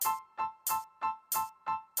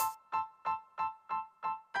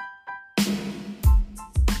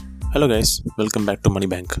Hello guys, welcome back to money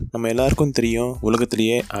bank. நம்ம எல்லாருக்கும் தெரியும்,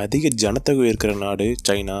 உலகத்திலேயே அதிக ஜனத்தொகை இருக்கிற நாடு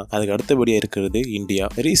சைனா. அதுக்கு அடுத்தபடியாக இருக்கிறது இந்தியா.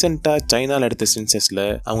 ரீசெண்டாக சைனாவில் எடுத்த சென்சஸ்ல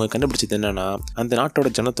அவங்க கண்டுபிடிச்சது என்னன்னா, அந்த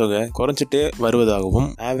நாட்டோட ஜனத்தொகை குறைஞ்சிட்டே வருவதாகவும்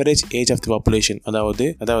average age of the population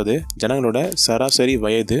அதாவது ஜனங்களோட சராசரி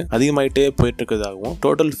வயது அதிகமாயிட்டே போயிட்டு இருக்கிறதாகவும்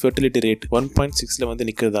டோட்டல் ஃபெர்டிலிட்டி ரேட் 1.6 வந்து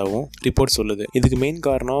நிற்கிறதாகவும் ரிப்போர்ட் சொல்லுது. இதுக்கு மெயின்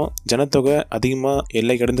காரணம் ஜனத்தொகை அதிகமாக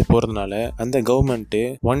எல்லை கடந்து போறதுனால அந்த கவர்மெண்ட்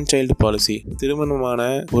ஒன் சைல்டு பாலிசி, திருமணமான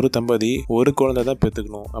ஒரு தம்பதி ஒரு குழந்தை தான்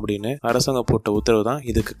பெற்றுக்கணும் அப்படின்னு அரசாங்கம் போட்ட உத்தரவு தான்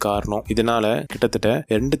இதுக்கு காரணம். இதனால கிட்டத்தட்ட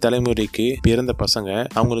 2 தலைமுறைக்கு பிறந்த பசங்க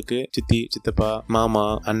அவங்களுக்கு சித்தி, சித்தப்பா, மாமா,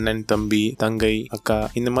 அண்ணன், தம்பி, தங்கை, அக்கா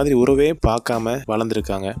இந்த மாதிரி உறவே பார்க்காம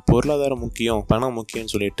வளர்ந்துருக்காங்க. பொருளாதாரம் முக்கியம், பணம்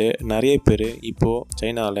முக்கியம்னு சொல்லிட்டு நிறைய பேர் இப்போ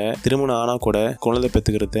சைனால திருமணம் ஆனா கூட குழந்தை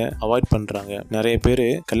பெற்றுக்கிறத அவாய்ட் பண்றாங்க. நிறைய பேர்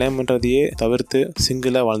கல்யாணம் பண்றதையே தவிர்த்து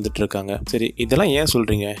சிங்கிளா வாழ்ந்துட்டு இருக்காங்க. சரி, இதெல்லாம் ஏன்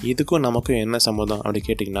சொல்றீங்க? இதுக்கும் நமக்கும் என்ன சம்மதம் அப்படி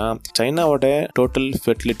கேட்டீங்கன்னா, சைனாவோட டோட்டல்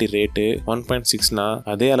ஃபெர்டிலிட்டி ரேட்டு 1.6னா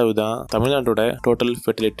அதே அளவு தான் தமிழ்நாட்டோட டோட்டல்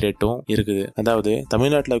ஃபெர்டிலிட்டி ரேட்டும் இருக்குது. அதாவது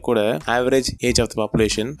தமிழ்நாட்டில் கூட average age of the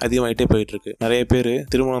population அதிகமாயிட்டே போயிட்டு இருக்கு. நிறைய பேர்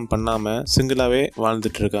திருமணம் பண்ணாம சிங்கிளாவே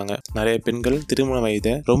வாழ்ந்துட்டு இருக்காங்க. நிறைய பெண்கள் திருமண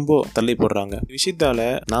வயதை ரொம்ப தள்ளி போடுறாங்க. விஷயத்தால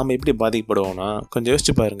நாம எப்படி பாதிக்கப்படுவோம்னா, கொஞ்சம்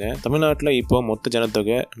யோசிச்சு பாருங்க. தமிழ்நாட்டில் இப்போ மொத்த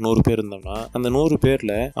ஜனத்தொகை 100 பேர் இருந்தோம்னா அந்த 100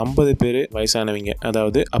 பேர்ல 50 பேர் வயசானவங்க,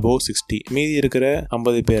 அதாவது above 60. மீதி இருக்கிற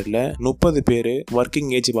 50 பேர்ல 30 பேர்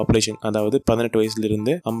ஒர்க்கிங் ஏஜ் பாப்புலேஷன், அதாவது 18 வயசுல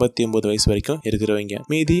இருந்து 59 வயசு வரைக்கும் இருக்கிறவங்க.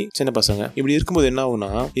 மீதி சின்ன பசங்க. இப்படி இருக்கும்போது என்ன ஆகும்னா,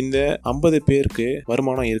 இந்த 50 பேருக்கு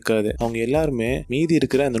வருமானம் இருக்காது. அவங்க எல்லாருமே மீதி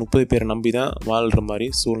இருக்கிற அந்த 30 பேரை நம்பி தான் வாழ்ற மாதிரி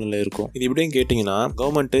சூழ்நிலை இருக்கும். இது எப்படின்னு கேட்டீங்கன்னா,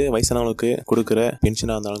 கவர்மெண்ட் வயசானவங்களுக்கு கொடுக்குற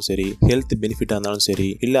பென்ஷனா இருந்தாலும் சரி, ஹெல்த் பெனிஃபிட்டா இருந்தாலும் சரி,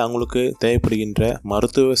 இல்ல அவங்களுக்கு தேவைப்படுகின்ற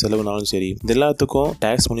மருத்துவ செலவுனாலும் சரி, இது எல்லாத்துக்கும்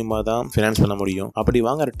டாக்ஸ் மூலியமா தான் ஃபினான்ஸ் பண்ண முடியும். அப்படி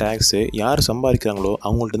வாங்குற டாக்ஸ் யார் சம்பாதிக்கிறாங்களோ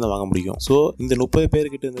அவங்கள்ட்ட தான் வாங்க முடியும். ஸோ இந்த 30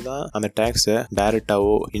 பேர்கிட்ட இருந்து தான் அந்த டாக்ஸை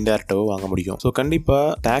டைரக்டாவோ இன்டைரக்டாவோ வாங்க முடியும். ஸோ கண்டிப்பா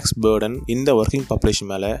டாக்ஸ் பர்டன் இந்த ஒர்க்கிங் பாப்புலேஷன்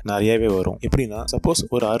மேல நிறையவே வரும். எப்படின்னா, சப்போஸ்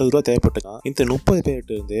ஒரு 60 ரூபா தேவைப்பட்டுனா இந்த 30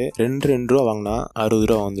 பேர்கிட்ட இருந்து 2 ரூபா வாங்கினா 60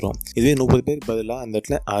 ரூபா வந்துடும். இதே 30 பேருக்கு பதிலாக அந்த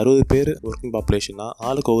இடத்துல 60 பேர் ஒர்க்கிங் பாப்புலேஷன் தான்,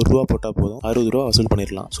 ஆளுக்கு 1 ரூபா போட்டா போதும் 60 ரூபா வசூல்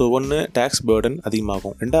பண்ணிடலாம். ஸோ ஒன்னு டாக்ஸ் பர்டன்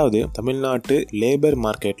அதிகமாகும். ரெண்டாவது, தமிழ்நாட்டு லேபர்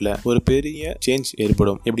மார்க்கெட்ல ஒரு பெரிய சேஞ்ச்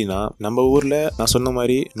ஏற்படும். எப்படின்னா, நம்ம ஊர்ல நான் சொன்ன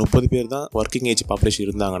மாதிரி 30 பேர் தான் ஒர்க்கிங் ஏஜ் பாப்புலேஷன்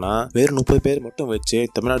இருந்தாங்கன்னா, வேறு 30 பேர் மட்டும் வச்சு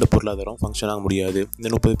தமிழ்நாடு பொருளாதாரம் ஃபங்க்ஷன் ஆக முடியாது. இந்த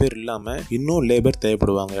 30 பேர் இல்லாம இன்னும் லேபர்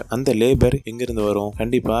தேவைப்படுவாங்க. அந்த லேபர் எங்க இருந்து வரும்?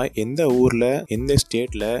 கண்டிப்பா எந்த ஊர்ல எந்த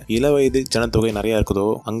ஸ்டேட்ல இளவயது ஜனத்தொகை நிறைய இருக்குதோ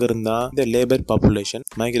அங்க இருந்தா இந்த லேபர் பாப்புலேஷன்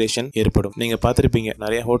மைக்ரேஷன் ஏற்படும். நீங்க பார்த்திருப்பீங்க,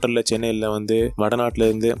 நிறைய ஹோட்டல்ல சென்னையில வந்து வடநாட்டுல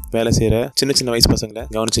இருந்து வேலை செய்யற சின்ன சின்ன வயசு பசங்களை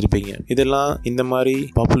கவனிச்சிருப்பீங்க. இதெல்லாம் இந்த மாதிரி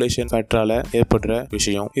பாப்புலேஷன் ஃபேக்டரால ஏற்படுற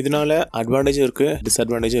விஷயம். இதனால அட்வான்டேஜும் இருக்கு,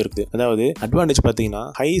 டிஸ்அட்வான்டேஜும் இருக்கு. அதாவது அட்வான்டேஜ் பாத்தீங்கன்னா,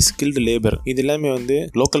 ஹை ஸ்கில்டு லேபர் இது எல்லாமே வந்து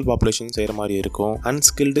லோக்கல் பாப்புலேஷன் செய்யற மாதிரி இருக்கும்.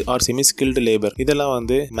 Unskilled or semi skilled labour இதெல்லாம்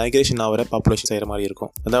வந்து மைக்ரேஷன் ஆகிற பாப்புலேஷன் செய்யற மாதிரி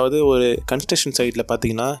இருக்கும். அதாவது ஒரு கன்ஸ்ட்ரக்ஷன் சைட்ல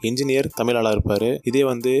பாத்தீங்கன்னா இன்ஜினியர் தமிழ் ஆளா இருப்பாரு. இதே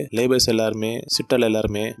வந்து லேபர்ஸ் எல்லாருமே சிட்டல்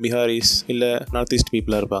எல்லாருமே பிஹாரிஸ் இல்ல நார்த் ஈஸ்ட்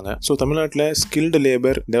பீப்புளா இருப்பாங்க. ஸோ தமிழ்நாட்டில் ஸ்கில்டு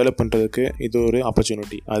லேபர் டெவலப் பண்றதுக்கு இது ஒரு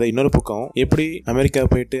ஆப்பர்ச்சுனிட்டி. அதை இன்னொரு பக்கம், எப்படி அமெரிக்கா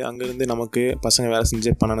போயிட்டு அங்கிருந்து நமக்கு பசங்க வேலை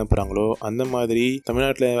செஞ்சு பணம் அனுப்புறாங்களோ அந்த மாதிரி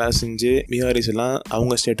தமிழ்நாட்டில் வேலை செஞ்சு பிஹாரிஸ் எல்லாம்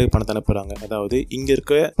அவங்க ஸ்டேட்டுக்கு பணத்தை அனுப்புறாங்க. அதாவது இங்க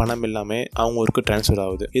இருக்க பணம் எல்லாமே அவங்க ஊருக்கு டிரான்ஸ்ஃபர்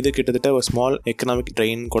ஆகுது. இது கிட்டத்தட்ட ஒரு ஸ்மால் எக்கனாமிக்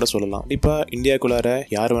ட்ரெயின் கூட சொல்லலாம். கண்டிப்பா இந்தியாக்குள்ளார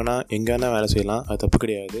யார் வேணா எங்க வேணா வேலை செய்யலாம், அது தப்பு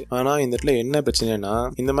கிடையாது. ஆனா இந்த இடத்துல என்ன பிரச்சனைனா,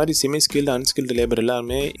 இந்த மாதிரி செமி ஸ்கில்டு அன்ஸ்கில்டு லேபர்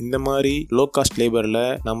எல்லாமே இந்த மாதிரி லோ காஸ்ட் லேபர்ல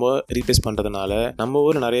நம்ம ரீப்ளேஸ் பண்றதுனால நம்ம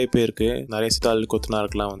ஊர் நிறைய பேருக்கு, நிறைய சித்தாள்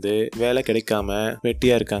கொத்தனாருக்கெல்லாம் வந்து வேலை கிடைக்காம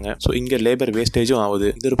வெட்டியா இருக்காங்க. ஸோ இங்க லேபர் வேஸ்டேஜும் ஆகுது.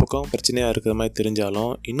 இது ஒரு பக்கம் பிரச்சனையா இருக்கிற மாதிரி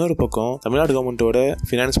தெரிஞ்சாலும், இன்னொரு பக்கம் தமிழ்நாடு கவர்மெண்டோட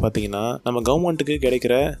ஃபினான்ஸ் பாத்தீங்கன்னா, நம்ம கவர்மெண்ட்டுக்கு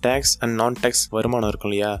கிடைக்கிற டாக்ஸ் அண்ட் நான் டாக்ஸ் வருமானம்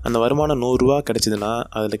இருக்கும் இல்லையா, அந்த வருமானம் 100 ரூபா கிடைச்சதுன்னா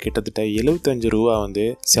அதுல கிட்டத்தட்ட 75 ரூபா வந்து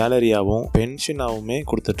சேலரியாவும் பென்ஷனாவுமே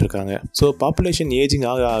கொடுத்துட்டு இருக்காங்க. ஸோ பாப்புலேஷன் ஏஜிங்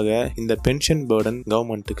ஆக ஆக இந்த பென்ஷன் பர்டன்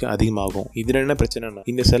கவர்மெண்ட்டுக்கு அதிகமாகும். இதுல என்ன பிரச்சனைனா,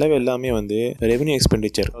 இந்த செலவு எல்லாமே வந்து ரெவென்யூ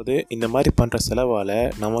எக்ஸ்பெண்டிச்சர். அதாவது இந்த மாதிரி பண்ற செலவால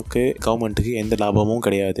நமக்கு கவர்மெண்ட்டுக்கு எந்த லாபமும்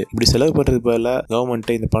கிடையாது. இப்படி செலவு பண்றது பதிலா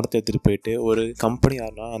கவர்மெண்ட் இந்த பணத்தை எடுத்துட்டு போயிட்டு ஒரு கம்பெனி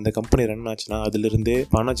ஆனா அந்த கம்பெனி ரன் ஆச்சுன்னா அதுல இருந்து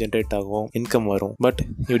பணம் ஜென்ரேட் ஆகும், இன்கம் வரும். பட்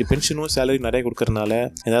இப்படி பென்ஷனும் சேலரி நிறைய கொடுக்கறதுனால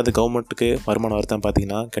ஏதாவது கவர்மெண்ட்டுக்கு வருமானம் வருதான்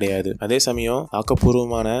பாத்தீங்கன்னா கிடையாது. அதே சமயம்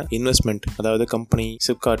ஆக்கப்பூர்வமான இன்வெஸ்ட்மெண்ட், அதாவது company,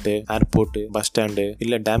 SIPCOT, airport, bus stand,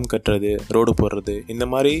 இல்ல டேம் கட்டுறது, ரோடு போடுறது, இந்த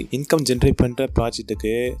மாதிரி இன்கம் ஜென்ரேட் பண்ற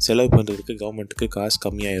ப்ராஜெக்ட்டுக்கு செலவு பண்றதுக்கு கவர்மெண்ட்டுக்கு காசு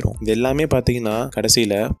கம்மியாயிரும். இது எல்லாமே பாத்தீங்கன்னா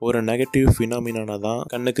கடைசியில ஒரு நெகட்டிவ் பினாமினா தான்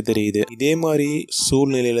கண்ணுக்கு தெரியுது. இதே மாதிரி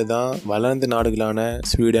சூழ்நிலையில தான் வளர்ந்த நாடுகளான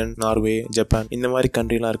ஸ்வீடன், நார்வே, ஜப்பான் இந்த மாதிரி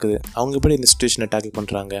கண்ட்ரி எல்லாம் இருக்குது. அவங்க எப்படி இந்த சிச்சுவேஷனை டேக்கிள்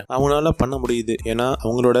பண்றாங்க? அவங்களால பண்ண முடியுது. ஏன்னா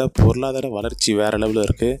அவங்களோட பொருளாதார வளர்ச்சி வேற லெவல்ல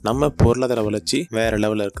இருக்கு, நம்ம பொருளாதார வளர்ச்சி வேற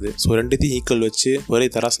லெவல்ல இருக்குது. ஸோ ரெண்டுத்தையும் ஈக்குவல் வச்சு ஒரே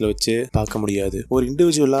தராசுல வச்சு பார்க்க முடியாது. ஒரு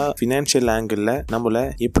இண்டிவிஜுவலா பினான்சியல் ஆங்கிள் நம்மள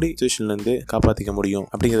எப்படி சிச்சுவேஷன்ல இருந்து காப்பாத்தி காப்பாற்றிக்க முடியும்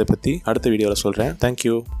அப்படிங்கிறத பற்றி அடுத்த வீடியோவில் சொல்கிறேன்.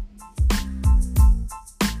 தேங்க்யூ.